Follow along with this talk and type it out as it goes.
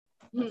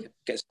Okay.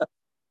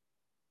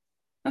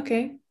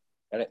 Okay.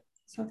 Got it.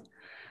 So,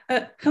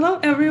 hello,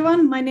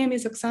 everyone. My name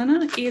is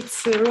Oksana.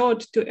 It's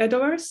Road to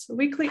Edoverse,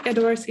 weekly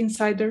Edoverse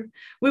Insider.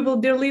 We will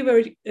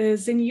deliver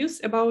the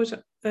news about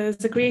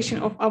the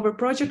creation of our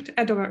project,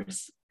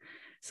 Edoverse.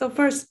 So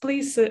first,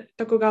 please,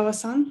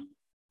 Tokugawa-san.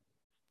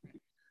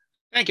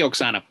 Thank you,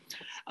 Oksana.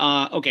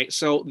 Okay,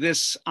 so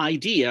this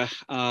idea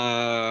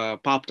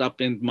popped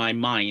up in my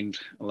mind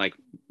like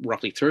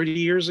roughly 30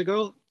 years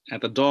ago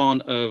at the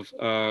dawn of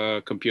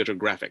computer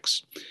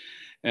graphics.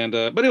 And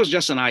but it was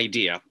just an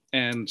idea.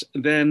 And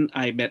then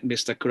I met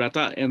Mr.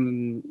 Kurata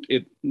and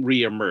it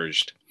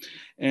reemerged.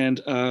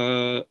 And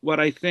what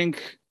I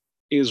think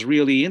is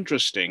really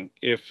interesting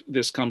if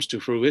this comes to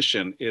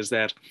fruition is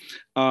that,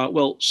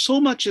 well, so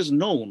much is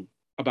known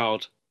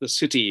about the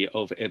city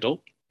of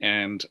Edo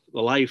and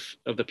the life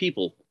of the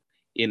people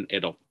in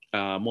Edo,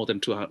 more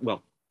than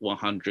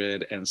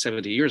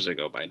 170 years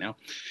ago by now.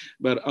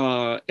 But,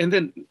 and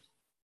then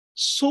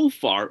so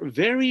far,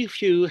 very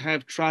few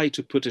have tried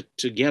to put it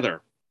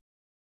together,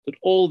 put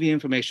all the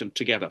information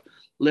together,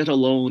 let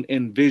alone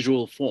in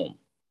visual form.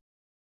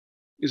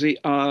 You see,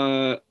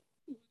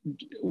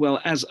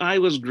 well, as I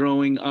was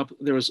growing up,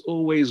 there was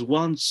always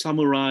one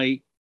samurai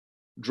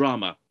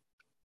drama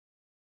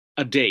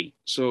a day.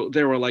 So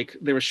they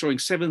were showing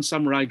 7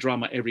 samurai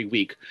drama every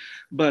week,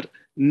 but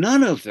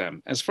none of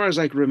them, as far as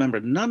I can remember,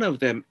 none of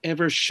them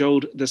ever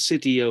showed the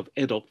city of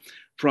Edo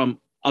from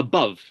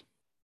above.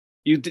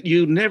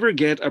 You never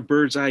get a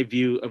bird's eye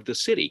view of the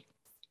city.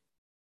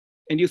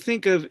 And you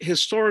think of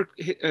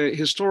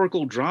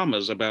historical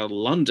dramas about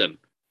London,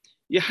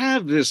 you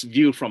have this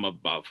view from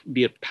above,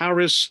 be it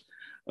Paris,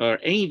 or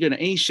even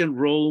ancient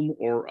Rome,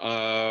 or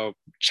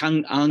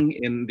Chang'an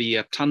in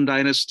the Tang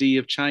Dynasty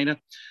of China.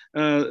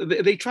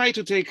 They try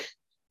to take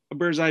a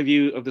bird's eye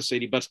view of the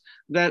city, but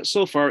that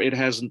so far it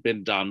hasn't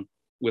been done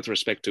with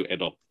respect to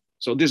Edo.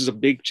 So this is a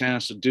big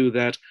chance to do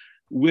that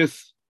with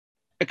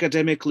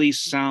academically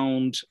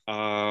sound,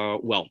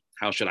 well,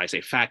 how should I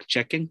say, fact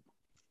checking.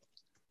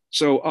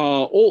 So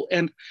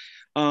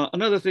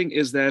another thing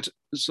is that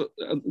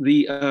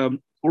the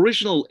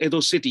original Edo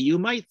city, you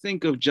might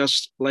think of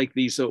just like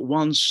these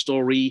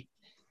one-story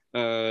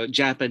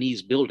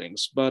Japanese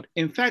buildings, but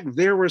in fact,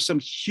 there were some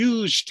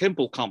huge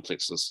temple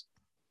complexes.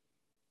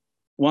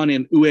 One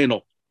in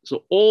Ueno.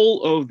 So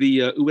all of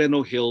the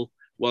Ueno Hill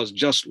was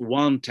just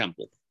one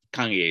temple,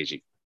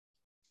 Kangeiji.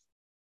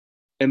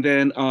 And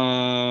then,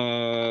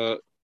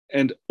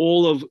 and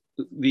all of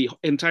the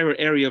entire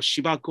area of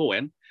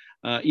Shibakoen,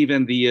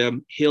 even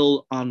the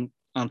hill on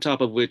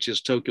top of which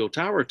is Tokyo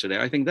Tower today,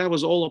 I think that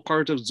was all a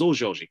part of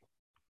Zojoji.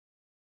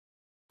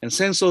 And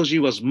Sensoji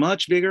was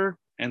much bigger,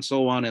 and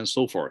so on and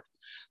so forth.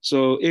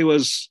 So it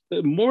was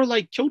more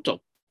like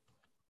Kyoto.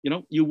 You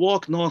know, you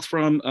walk north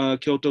from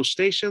Kyoto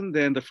Station,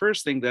 then the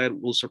first thing that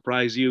will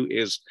surprise you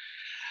is,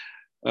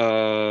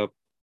 what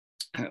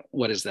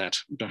is that?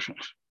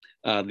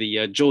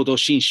 The Jodo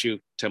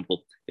Shinshu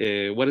Temple.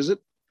 What is it?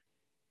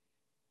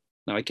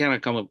 No, I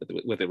cannot come up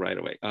with it right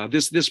away.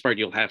 This part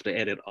you'll have to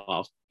edit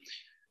off.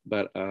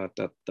 But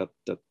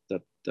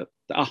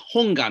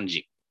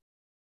Honganji.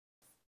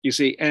 You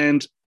see,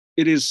 and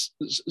it is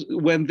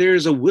when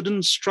there's a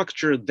wooden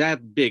structure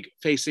that big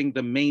facing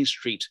the main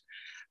street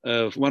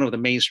of one of the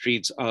main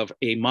streets of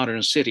a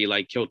modern city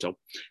like Kyoto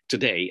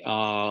today,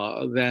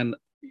 then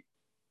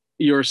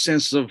your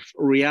sense of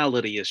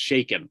reality is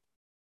shaken.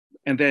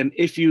 And then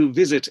if you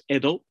visit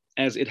Edo,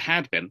 as it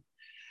had been,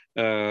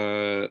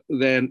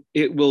 then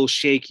it will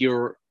shake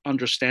your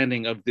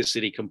understanding of the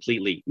city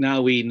completely.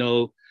 Now we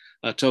know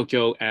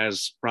Tokyo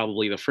as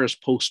probably the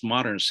first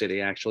postmodern city,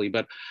 actually,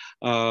 but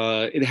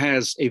it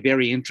has a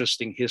very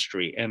interesting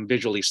history and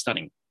visually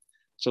stunning.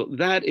 So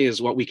that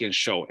is what we can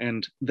show,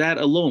 and that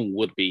alone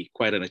would be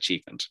quite an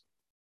achievement.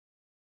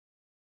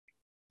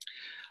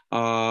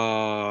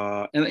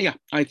 And yeah,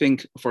 I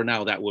think for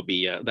now that would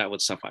be that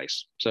would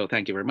suffice. So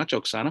thank you very much,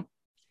 Oksana.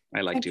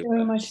 Thank you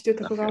very much,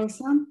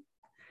 Tokugawa-san.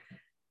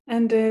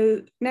 And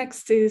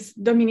next is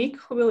Dominique,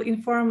 who will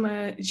inform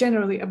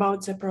generally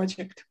about the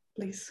project,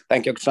 please.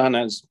 Thank you,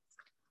 Oksana.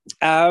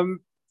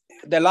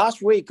 The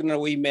last week,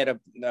 we made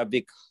a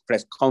big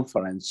press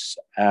conference.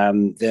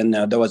 Then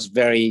there was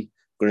very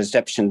good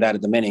reception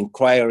that the many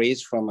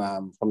inquiries from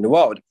the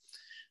world.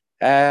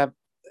 And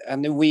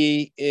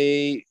we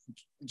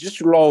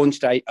just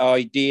launched an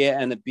idea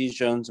and a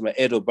vision of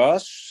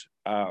Edoverse,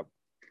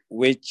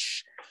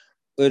 which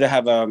would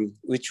have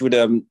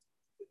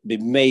be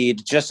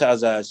made just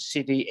as a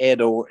city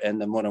Edo in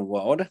the modern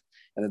world,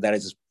 and that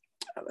is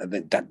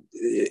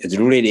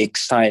really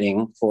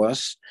exciting for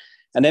us.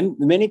 And then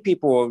many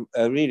people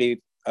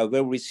really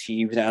well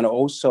received, and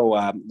also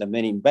the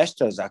many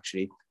investors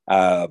actually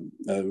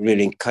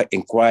really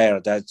inquire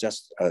that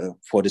just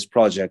for this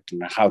project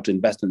and how to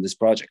invest in this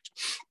project.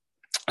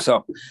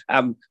 So,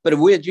 but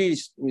we're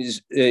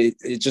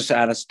just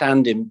at a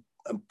standing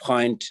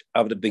point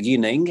of the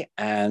beginning,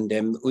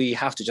 and we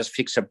have to just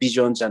fix our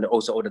visions and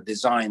also all the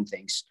design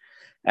things.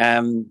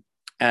 And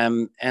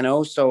And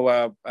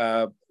also,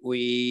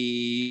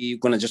 we're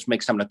going to just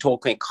make some of the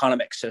token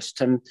economic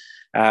system.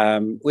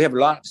 We have a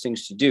lot of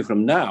things to do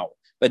from now.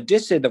 But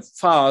this is the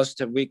first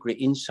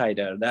weekly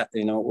insider that,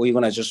 we're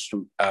going to just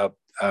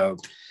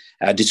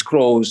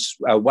disclose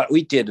what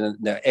we did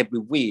every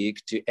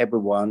week to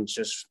everyone,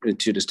 just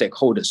to the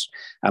stakeholders.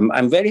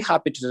 I'm very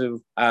happy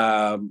to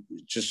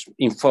just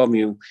inform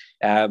you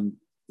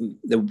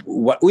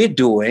what we're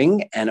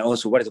doing and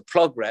also what is the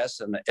progress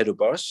in the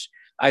Edoverse.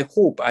 I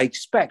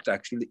expect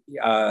actually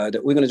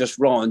that we're going to just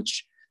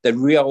launch the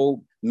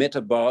real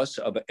Metaverse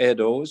of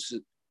Edo's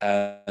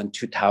in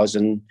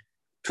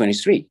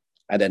 2023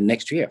 and then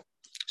next year.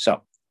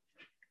 So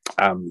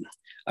I'm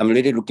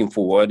really looking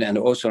forward, and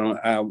also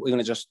we're going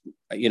to just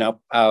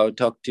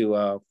talk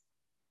to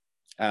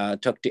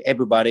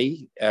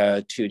everybody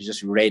to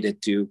just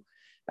related to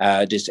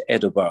this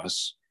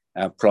Edoverse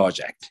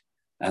project.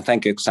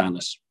 Thank you,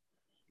 Xanas.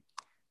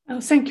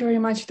 Oh, thank you very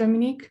much,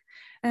 Dominique.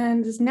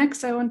 And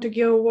next, I want to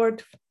give a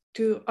word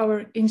to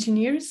our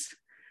engineers.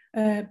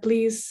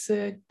 Please,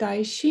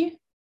 Daishi,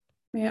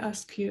 may I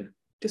ask you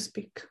to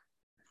speak?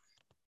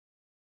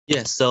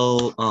 Yes,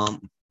 so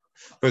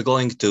we're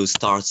going to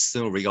start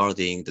soon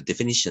regarding the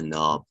definition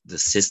of the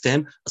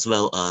system, as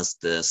well as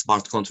the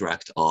smart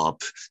contract of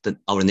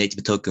our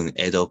native token,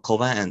 Edo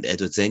Koba and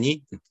Edo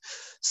Zeni.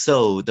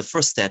 So the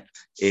first step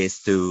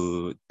is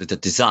to the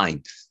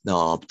design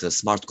of the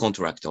smart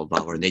contract of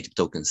our native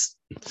tokens.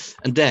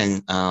 And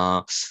then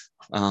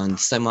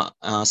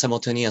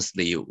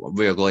simultaneously,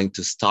 we are going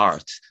to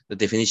start the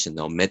definition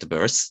of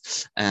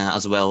Metaverse,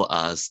 as well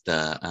as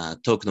the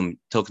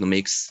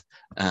tokenomics,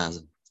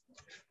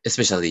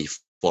 especially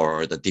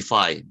for the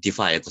DeFi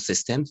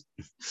ecosystem.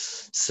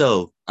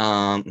 So,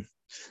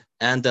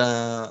 and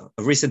a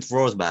recent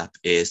roadmap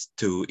is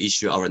to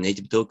issue our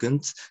native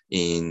tokens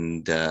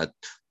in the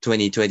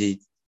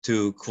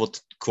 2022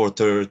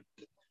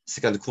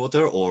 second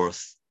quarter or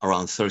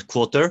around third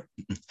quarter.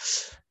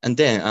 And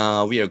then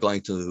we are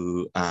going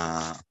to,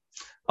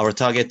 our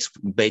target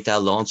beta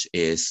launch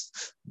is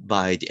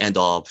by the end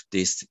of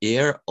this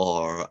year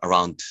or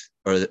around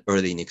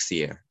early next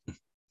year.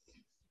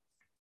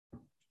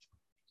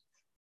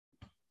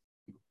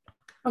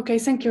 Okay,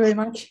 thank you very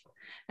much.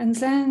 And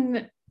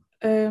then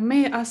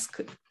may I ask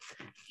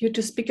you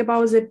to speak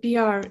about the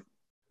PR,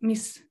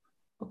 Ms.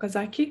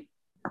 Okazaki?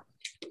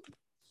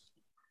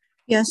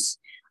 Yes,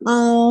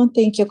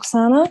 thank you,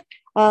 Oksana.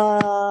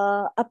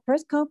 A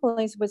press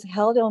conference was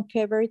held on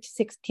February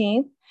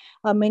 16th.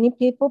 Many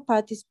people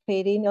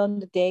participating on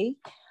the day.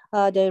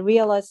 They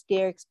realized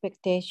their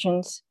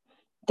expectations.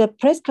 The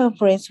press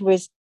conference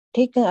was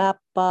taken up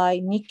by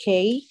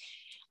Nikkei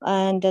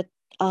and the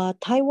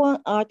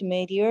Taiwan art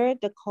media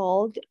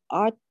called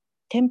Art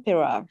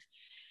Tempera,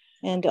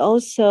 and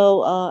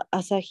also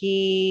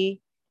Asahi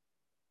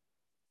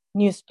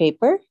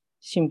newspaper,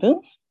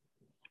 Shimbun,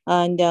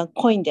 and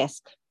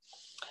CoinDesk.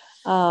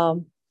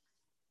 And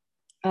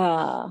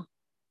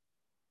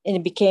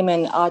it became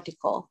an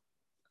article.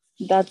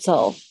 That's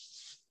all.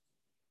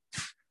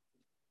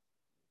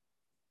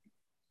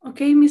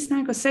 Okay, Ms.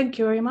 Naiko, thank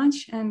you very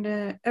much. And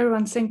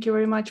everyone, thank you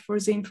very much for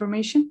the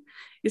information.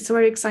 It's a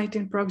very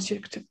exciting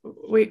project.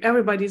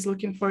 Everybody is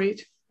looking for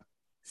it.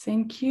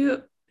 Thank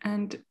you.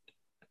 And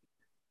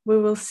we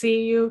will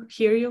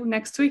hear you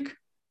next week.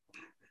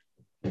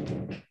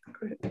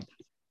 Great.